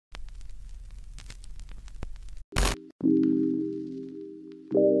Yo,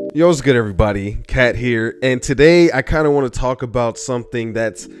 what's good, everybody? Cat here, and today I kind of want to talk about something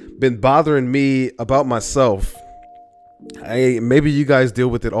that's been bothering me about myself. Maybe you guys deal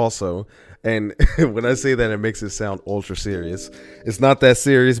with it also, and when I say that, it makes it sound ultra serious. It's not that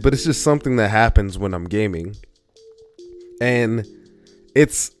serious, but it's just something that happens when I'm gaming, and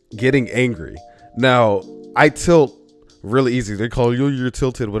it's getting angry. Now, I tilt really easy. They call you, you're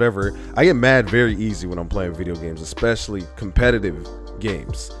tilted, whatever. I get mad very easy when I'm playing video games, especially competitive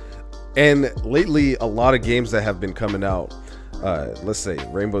games. And lately, a lot of games that have been coming out, let's say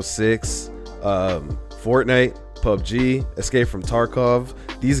Rainbow Six, Fortnite, PUBG, Escape from Tarkov.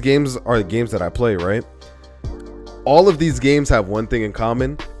 These games are the games that I play, right? All of these games have one thing in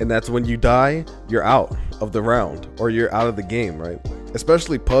common, and that's when you die, you're out of the round, or you're out of the game, right?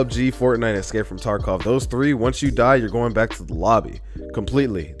 Especially PUBG, Fortnite, Escape from Tarkov. Those three, once you die, you're going back to the lobby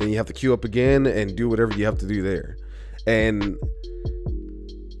completely. Then you have to queue up again and do whatever you have to do there. And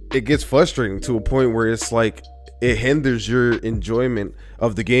it gets frustrating to a point where it's like it hinders your enjoyment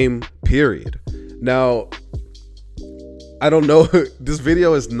of the game, period. Now, I don't know. This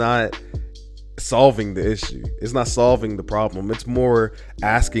video is not solving the issue. It's not solving the problem. It's more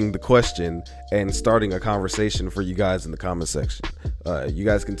asking the question and starting a conversation for you guys in the comment section. You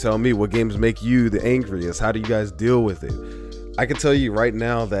guys can tell me what games make you the angriest. How do you guys deal with it? I can tell you right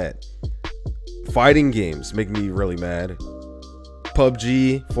now that fighting games make me really mad.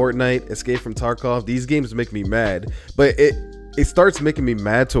 PUBG, Fortnite, Escape from Tarkov, these games make me mad, but it starts making me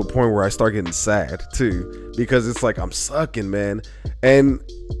mad to a point where I start getting sad too, because it's like I'm sucking, man, and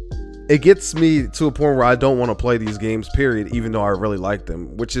it gets me to a point where I don't want to play these games, period, even though I really like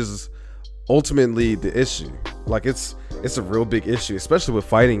them, which is ultimately the issue. Like it's a real big issue, especially with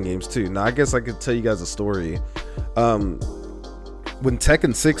fighting games too. Now, I guess I could tell you guys a story. When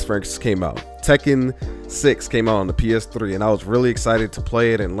Tekken 6 first came out, Tekken 6 came out on the PS3, and I was really excited to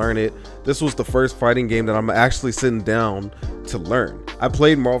play it and learn it. This was the first fighting game that I'm actually sitting down to learn. I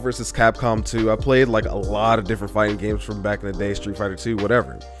played Marvel vs. Capcom 2. I played like a lot of different fighting games from back in the day, Street Fighter 2,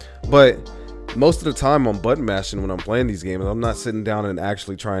 whatever. But most of the time I'm button mashing when I'm playing these games. I'm not sitting down and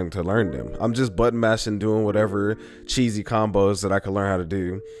actually trying to learn them. I'm just button mashing, doing whatever cheesy combos that I can learn how to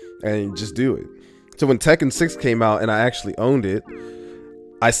do and just do it. So when Tekken 6 came out and I actually owned it,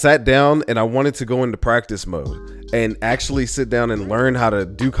 I sat down and I wanted to go into practice mode and actually sit down and learn how to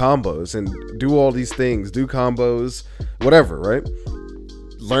do combos and do all these things, do combos, whatever, right?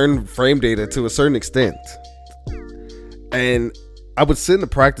 Learn frame data to a certain extent. And I would sit in the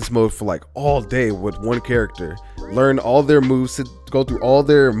practice mode for like all day with one character, learn all their moves, go through all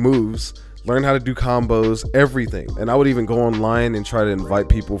their moves, learn how to do combos, everything. And I would even go online and try to invite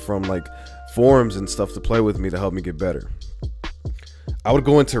people from like forums and stuff to play with me to help me get better. I would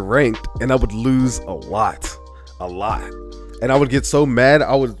go into ranked and I would lose a lot. And I would get so mad,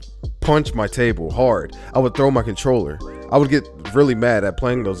 I would punch my table hard. I would throw my controller. I would get really mad at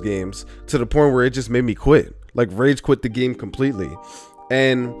playing those games to the point where it just made me quit. Like rage quit the game completely.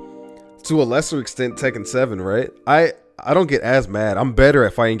 And to a lesser extent, Tekken 7, right? I don't get as mad. I'm better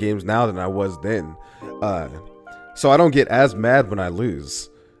at fighting games now than I was then. So I don't get as mad when I lose.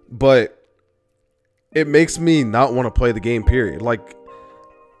 But it makes me not want to play the game, period. Like,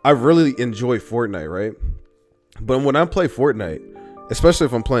 I really enjoy Fortnite, right? But when I play Fortnite, especially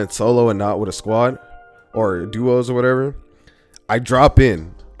if I'm playing solo and not with a squad or duos or whatever, I drop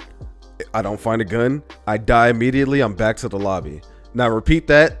in. I don't find a gun. I die immediately. I'm back to the lobby. Now repeat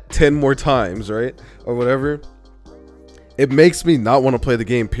that 10 more times, right? Or whatever. It makes me not want to play the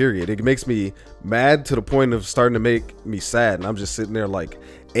game, period. It makes me mad to the point of starting to make me sad. And I'm just sitting there like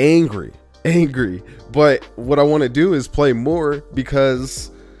angry. But what I want to do is play more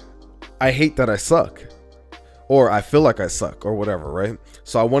because I hate that I suck, or I feel like I suck, or whatever, right?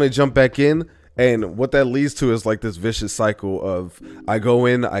 So I want to jump back in, and what that leads to is like this vicious cycle of I go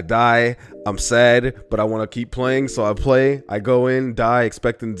in, I die, I'm sad, but I want to keep playing, so I play, I go in, die,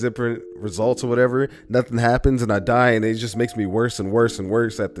 expecting different results or whatever, nothing happens, and I die, and it just makes me worse and worse and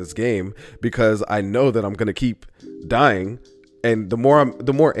worse at this game because I know that I'm gonna keep dying. And the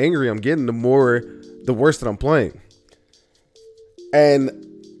more angry I'm getting, the worse that I'm playing. And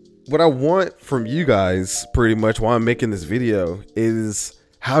what I want from you guys, pretty much while I'm making this video, is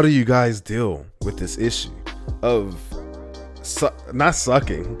how do you guys deal with this issue of not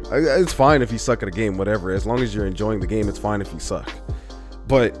sucking? It's fine if you suck at a game, whatever. As long as you're enjoying the game, it's fine if you suck.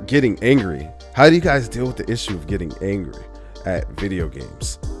 But getting angry, how do you guys deal with the issue of getting angry at video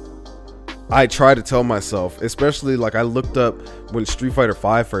games? I try to tell myself, especially like I looked up when Street Fighter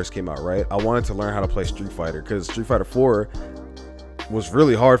 5 first came out, right? I wanted to learn how to play Street Fighter because Street Fighter 4 was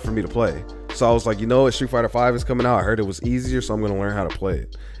really hard for me to play. So So I was like, you know what, Street Fighter 5 is coming out. I heard it was easier, so I'm gonna learn how to play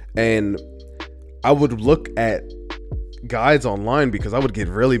it. And I would look at guides online because I would get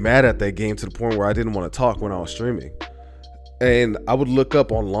really mad at that game to the point where I didn't want to talk when I was streaming. And I would look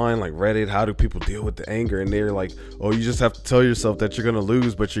up online, like Reddit, how do people deal with the anger? And they're like, oh, you just have to tell yourself that you're gonna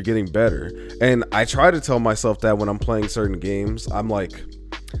lose, but you're getting better. And I try to tell myself that when I'm playing certain games. I'm like,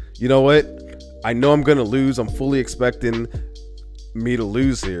 you know what, I know I'm gonna lose. I'm fully expecting me to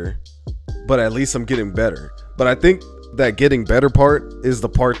lose here, but at least I'm getting better. But I think that getting better part is the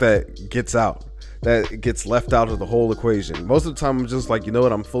part that gets out, that gets left out of the whole equation. Most of the time I'm just like, you know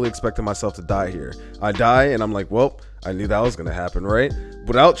what, I'm fully expecting myself to die here. I die and I'm like, well, I knew that was gonna happen, right?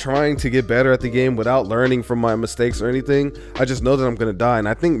 Without trying to get better at the game, without learning from my mistakes or anything, I just know that I'm gonna die. And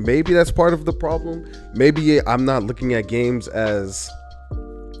I think maybe that's part of the problem. Maybe I'm not looking at games as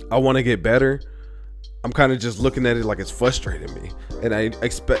I want to get better. I'm kind of just looking at it like it's frustrating me, and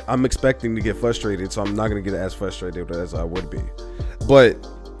I'm expecting to get frustrated, so I'm not gonna get as frustrated as I would be. But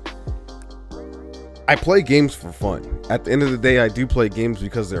I play games for fun. At the end of the day, I do play games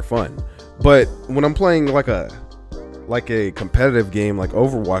because they're fun. But when I'm playing like a competitive game like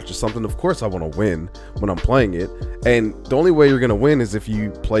Overwatch or something, of course I want to win when I'm playing it. And the only way you're gonna win is if you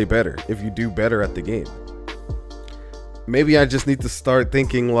play better, if you do better at the game. Maybe I just need to start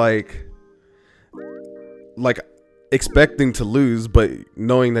thinking like expecting to lose, but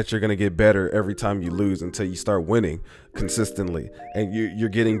knowing that you're gonna get better every time you lose until you start winning consistently, and you're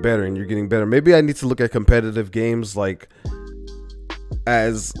getting better and you're getting better. Maybe I need to look at competitive games like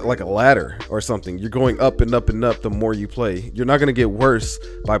as like a ladder or something. You're going up and up and up the more you play. You're not going to get worse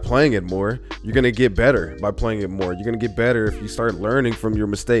by playing it more. You're going to get better by playing it more. You're going to get better if you start learning from your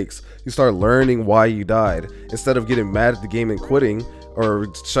mistakes. You start learning why you died. Instead of getting mad at the game and quitting or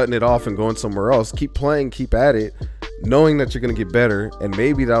shutting it off and going somewhere else, keep playing, keep at it, knowing that you're going to get better, and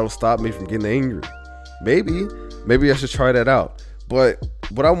maybe that'll stop me from getting angry. Maybe I should try that out. But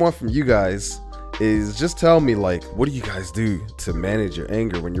what I want from you guys is just tell me, like, what do you guys do to manage your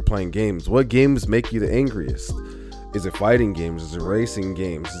anger when you're playing games? What games make you the angriest? Is it fighting games? Is it racing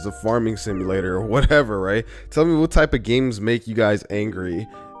games? Is it farming simulator or whatever, right? Tell me what type of games make you guys angry,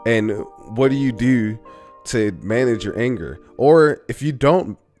 and what do you do to manage your anger? Or if you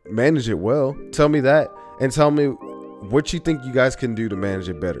don't manage it well, tell me that, and tell me what you think you guys can do to manage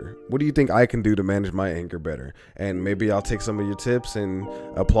it better. What do you think I can do to manage my anger better? And maybe I'll take some of your tips and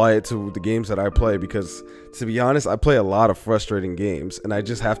apply it to the games that I play, because to be honest, I play a lot of frustrating games and I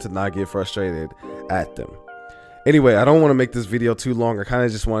just have to not get frustrated at them. Anyway, I don't want to make this video too long. I kind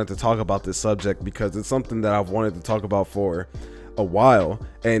of just wanted to talk about this subject because it's something that I've wanted to talk about for a while,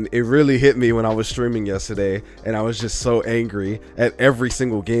 and it really hit me when I was streaming yesterday, and I was just so angry at every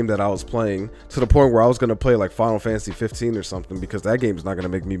single game that I was playing, to the point where I was going to play like Final Fantasy 15 or something, because that game's not going to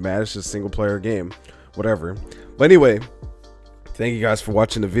make me mad. It's just a single player game, whatever. But anyway, thank you guys for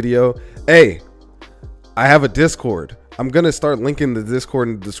watching the video. Hey, I have a Discord. I'm going to start linking the Discord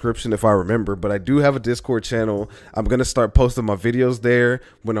in the description if I remember, but I do have a Discord channel. I'm going to start posting my videos there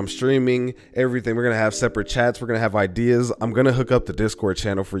when I'm streaming, everything. We're going to have separate chats. We're going to have ideas. I'm going to hook up the Discord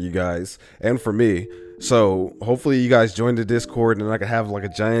channel for you guys and for me. So hopefully you guys join the Discord, and I can have like a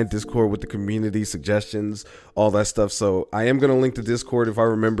giant Discord with the community suggestions, all that stuff. So I am going to link the Discord, if I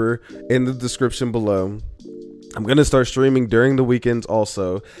remember, in the description below. I'm going to start streaming during the weekends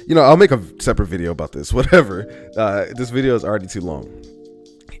also. You know, I'll make a separate video about this, whatever. This video is already too long.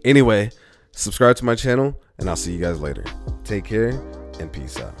 Anyway, subscribe to my channel, and I'll see you guys later. Take care, and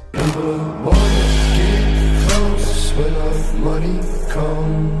peace out.